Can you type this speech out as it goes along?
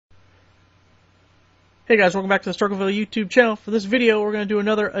Hey guys, welcome back to the Struggleville YouTube channel. For this video, we're going to do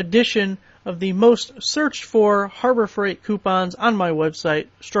another edition of the most searched for Harbor Freight coupons on my website,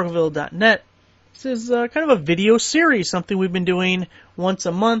 struggleville.net. This is kind of a video series, something we've been doing once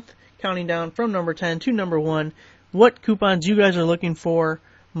a month, counting down from number 10 to number 1, what coupons you guys are looking for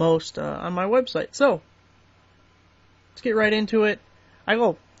most on my website. So, let's get right into it.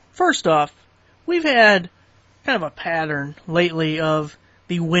 First off, we've had kind of a pattern lately of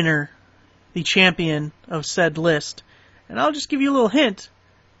the winner, the champion of said list. And I'll just give you a little hint.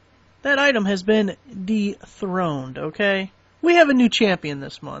 That item has been dethroned, okay? We have a new champion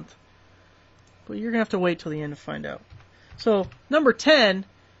this month. But you're going to have to wait till the end to find out. So, number 10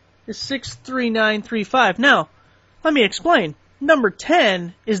 is 63935. Now, let me explain. Number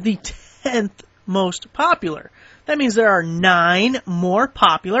 10 is the 10th most popular. That means there are 9 more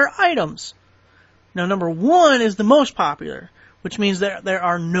popular items. Now, number 1 is the most popular, which means that there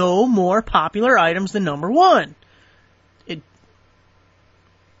are no more popular items than number 1.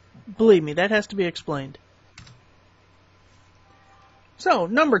 Believe me, that has to be explained. So,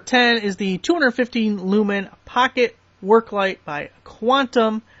 number 10 is the 215 lumen pocket work light by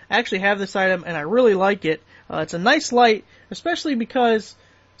Quantum. I actually have this item and I really like it. It's a nice light, especially because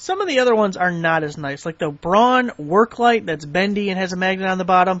some of the other ones are not as nice. Like the Braun work light that's bendy and has a magnet on the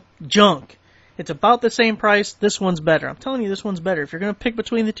bottom, junk. It's about the same price. This one's better. I'm telling you, this one's better. If you're going to pick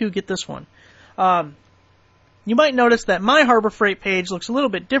between the two, get this one. You might notice that my Harbor Freight page looks a little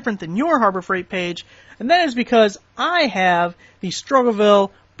bit different than your Harbor Freight page, and that is because I have the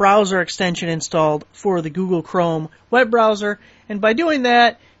Struggleville browser extension installed for the Google Chrome web browser, and by doing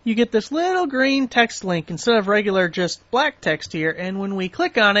that, you get this little green text link instead of regular just black text here, and when we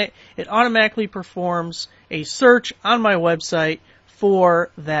click on it, it automatically performs a search on my website for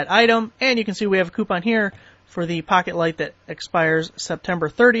that item, and you can see we have a coupon here for the pocket light that expires September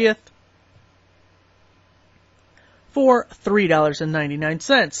 30th for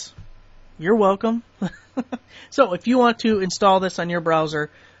 $3.99. You're welcome. So if you want to install this on your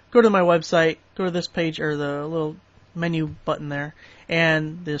browser, go to my website, go to this page or the little menu button there,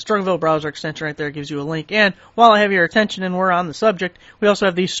 and the Struggleville browser extension right there gives you a link. And while I have your attention and we're on the subject, we also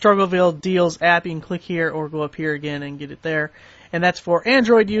have the Struggleville Deals app. You can click here or go up here again and get it there. And that's for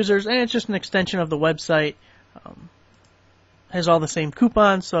Android users, and it's just an extension of the website. Has all the same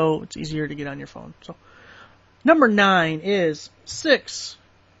coupons, so it's easier to get on your phone. So, number 9 is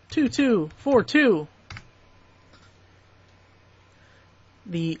 62242.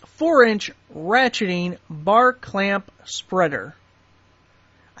 The 4-inch ratcheting bar clamp spreader.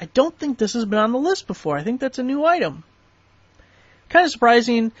 I don't think this has been on the list before. I think that's a new item. Kind of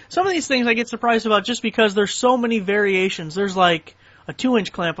surprising. Some of these things I get surprised about just because there's so many variations. There's like a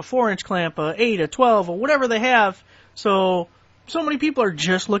 2-inch clamp, a 4-inch clamp, a 8, a 12, or whatever they have. So many people are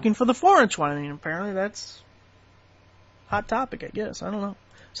just looking for the 4-inch one. I mean, apparently that's hot topic, I guess. I don't know.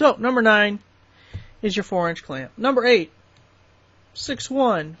 So, number 9 is your 4-inch clamp. Number 8,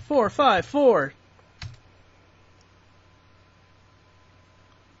 61454.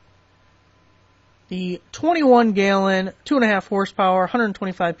 The 21-gallon, 2.5 horsepower,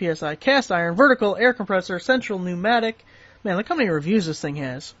 125 psi cast iron vertical air compressor, central pneumatic. Man, look how many reviews this thing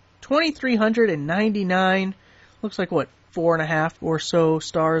has. 2,399. Looks like, what, 4.5 or so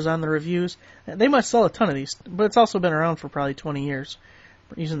stars on the reviews. They must sell a ton of these, but it's also been around for probably 20 years.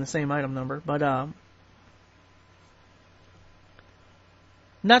 Using the same item number. But,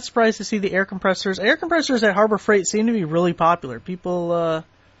 not surprised to see the air compressors. Air compressors at Harbor Freight seem to be really popular. People,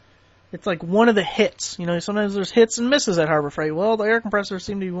 it's like one of the hits. You know, sometimes there's hits and misses at Harbor Freight. Well, the air compressors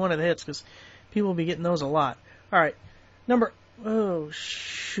seem to be one of the hits because people will be getting those a lot. Alright, oh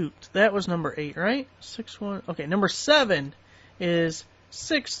shoot, that was number 8, right? 6-1, okay, number 7 is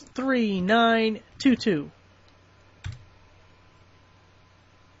 63922.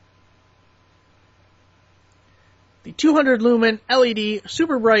 The 200 lumen LED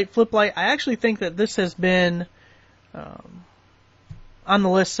super bright flip light. I actually think that this has been on the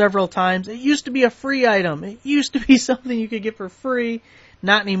list several times. It used to be a free item. It used to be something you could get for free.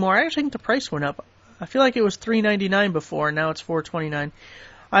 Not anymore. I actually think the price went up. I feel like it was $3.99 before, and now it's $4.29.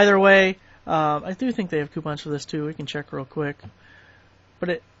 Either way, I do think they have coupons for this too. We can check real quick.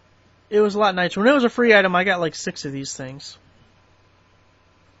 But it was a lot nicer. When it was a free item, I got like 6 of these things.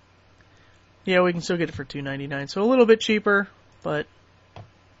 Yeah, we can still get it for $2.99, so a little bit cheaper, but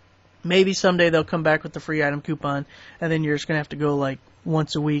maybe someday they'll come back with the free item coupon, and then you're just going to have to go like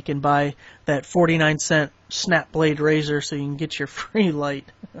once a week and buy that 49-cent snap blade razor so you can get your free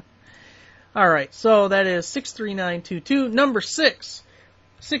light. Alright, so that is 63922. Number 6,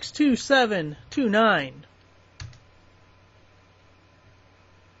 62729.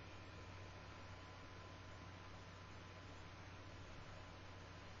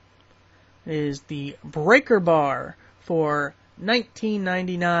 is the Breaker Bar for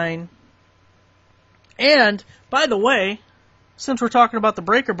 $19.99. And, by the way, since we're talking about the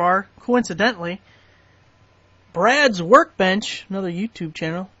Breaker Bar, coincidentally, Brad's Workbench, another YouTube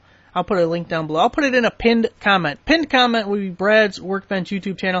channel, I'll put a link down below. I'll put it in a pinned comment. Pinned comment will be Brad's Workbench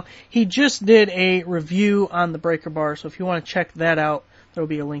YouTube channel. He just did a review on the Breaker Bar, so if you want to check that out, there will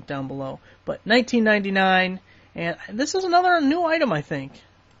be a link down below. But $19.99, and this is another new item, I think.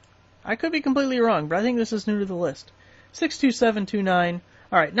 I could be completely wrong, but I think this is new to the list. 62729.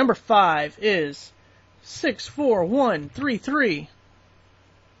 All right, number 5 is 64133.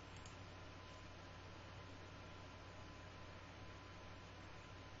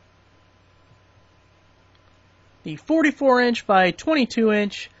 The 44-inch by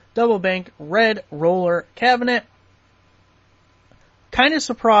 22-inch double bank red roller cabinet. Kind of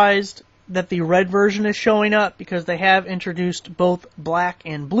surprised that the red version is showing up because they have introduced both black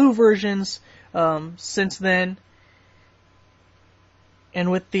and blue versions since then.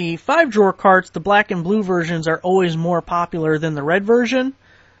 And with the 5-drawer carts, the black and blue versions are always more popular than the red version.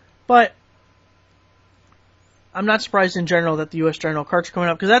 But I'm not surprised in general that the U.S. General carts are coming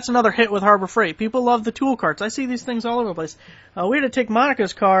up, because that's another hit with Harbor Freight. People love the tool carts. I see these things all over the place. We had to take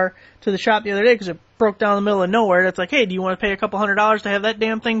Monica's car to the shop the other day because it broke down in the middle of nowhere. It's like, hey, do you want to pay a couple $100 to have that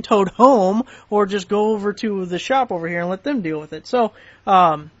damn thing towed home, or just go over to the shop over here and let them deal with it? So,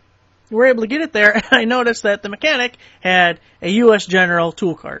 we were able to get it there, and I noticed that the mechanic had a U.S. General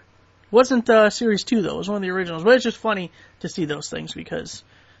tool cart. It wasn't Series 2, though. It was one of the originals. But it's just funny to see those things because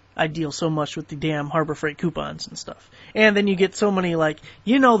I deal so much with the damn Harbor Freight coupons and stuff. And then you get so many, like,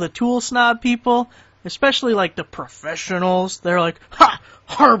 the tool snob people, especially, like, the professionals. They're like, ha!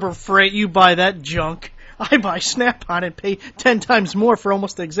 Harbor Freight, you buy that junk. I buy Snap-on and pay 10 times more for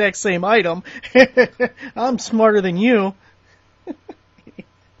almost the exact same item. I'm smarter than you.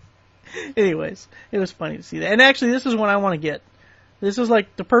 Anyways, it was funny to see that. And actually, this is one I want to get. This is,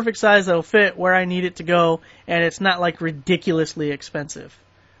 like, the perfect size that'll fit where I need it to go, and it's not, like, ridiculously expensive.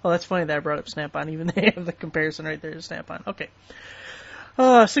 Well, that's funny that I brought up Snap-on. Even they have the comparison right there to Snap-on. Okay.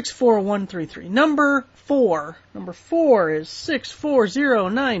 64133. Number 4. Number 4 is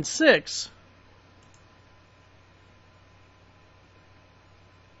 64096.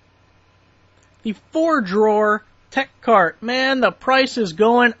 The 4-drawer tech cart. Man, the price is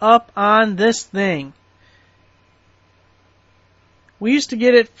going up on this thing. We used to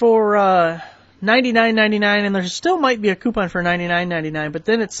get it for $99.99, and there still might be a coupon for $99.99, but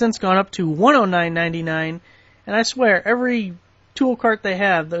then it's since gone up to $109.99, and I swear, every tool cart they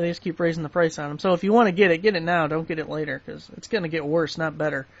have, they just keep raising the price on them. So if you want to get it now. Don't get it later, because it's going to get worse, not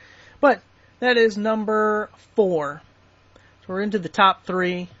better. But that is number 4. So we're into the top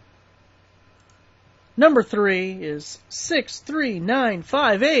 3. Number 3 is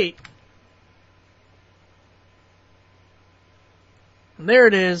 63958. And there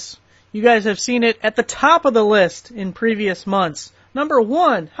it is. You guys have seen it at the top of the list in previous months. Number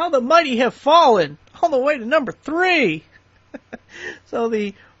 1, How the Mighty Have Fallen, all the way to number 3. So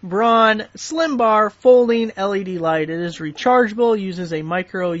the Braun Slim Bar Folding LED Light. It is rechargeable, uses a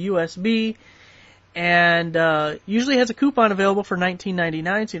micro USB, and usually has a coupon available for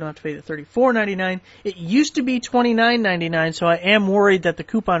 $19.99, so you don't have to pay the $34.99. It used to be $29.99, so I am worried that the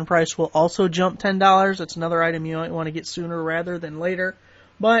coupon price will also jump $10. That's another item you might want to get sooner rather than later.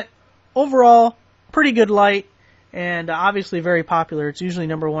 But overall, pretty good light, and obviously very popular. It's usually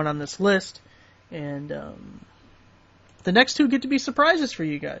number 1 on this list, and the next 2 get to be surprises for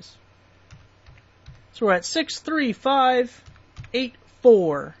you guys. So we're at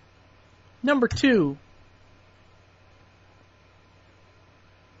 63584. Number 2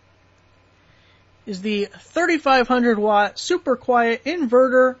 is the 3500 watt super quiet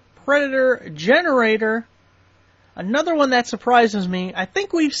inverter Predator generator. Another one that surprises me. I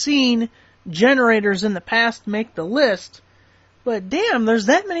think we've seen generators in the past make the list, but damn, there's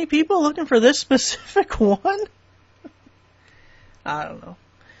that many people looking for this specific one? I don't know.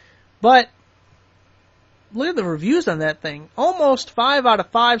 But look at the reviews on that thing. Almost 5 out of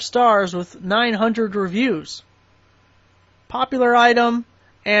 5 stars with 900 reviews. Popular item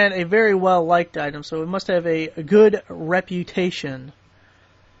and a very well-liked item, so it must have a good reputation.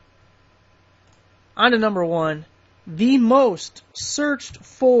 On to number 1. The most searched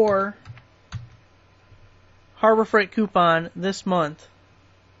for Harbor Freight coupon this month.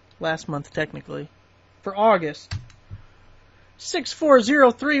 Last month, technically. For August.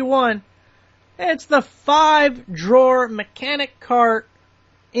 64031. It's the 5-drawer mechanic cart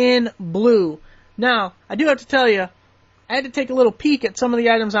in blue. Now, I do have to tell you, I had to take a little peek at some of the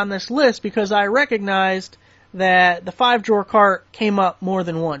items on this list because I recognized that the 5-drawer cart came up more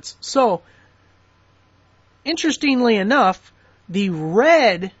than once. So, interestingly enough, the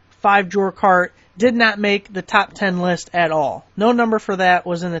red 5-drawer cart did not make the top 10 list at all. No number for that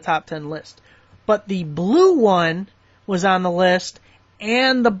was in the top 10 list. But the blue one was on the list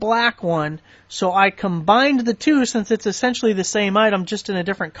and the black one, so I combined the two since it's essentially the same item just in a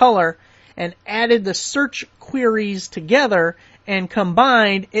different color and added the search queries together and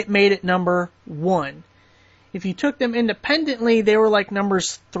combined, it made it number 1. If you took them independently, they were like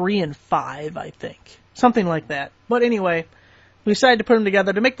numbers 3 and 5, I think. Something like that. But anyway, we decided to put them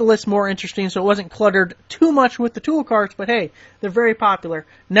together to make the list more interesting so it wasn't cluttered too much with the tool carts, but hey, they're very popular.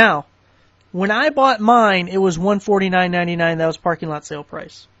 Now, when I bought mine, it was $149.99. That was parking lot sale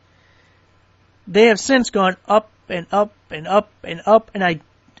price. They have since gone up and up and up and up, and I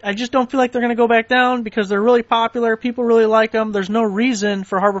just don't feel like they're going to go back down because they're really popular. People really like them. There's no reason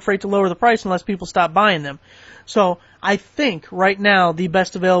for Harbor Freight to lower the price unless people stop buying them. So I think right now the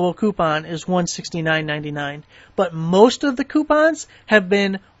best available coupon is $169.99. But most of the coupons have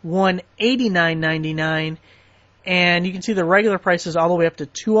been $189.99. And you can see the regular prices all the way up to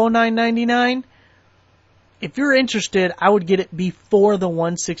 $209.99. If you're interested, I would get it before the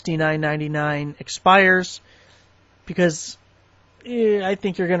 $169.99 expires because I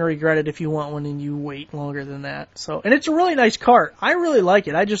think you're going to regret it if you want one and you wait longer than that. So, and it's a really nice cart. I really like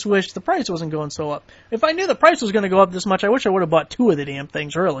it. I just wish the price wasn't going so up. If I knew the price was going to go up this much, I wish I would have bought 2 of the damn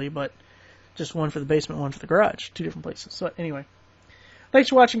things early, but just one for the basement, one for the garage. 2 different places. So anyway, thanks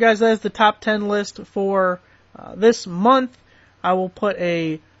for watching, guys. That is the top 10 list for this month. I will put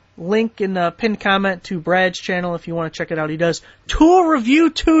a link in the pinned comment to Brad's channel if you want to check it out. He does Tool Review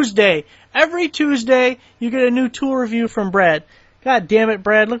Tuesday. Every Tuesday, you get a new tool review from Brad. God damn it,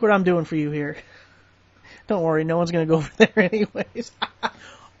 Brad, look what I'm doing for you here. Don't worry, no one's going to go over there anyways.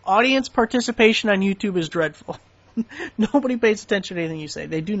 Audience participation on YouTube is dreadful. Nobody pays attention to anything you say.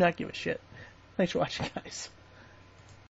 They do not give a shit. Thanks for watching, guys.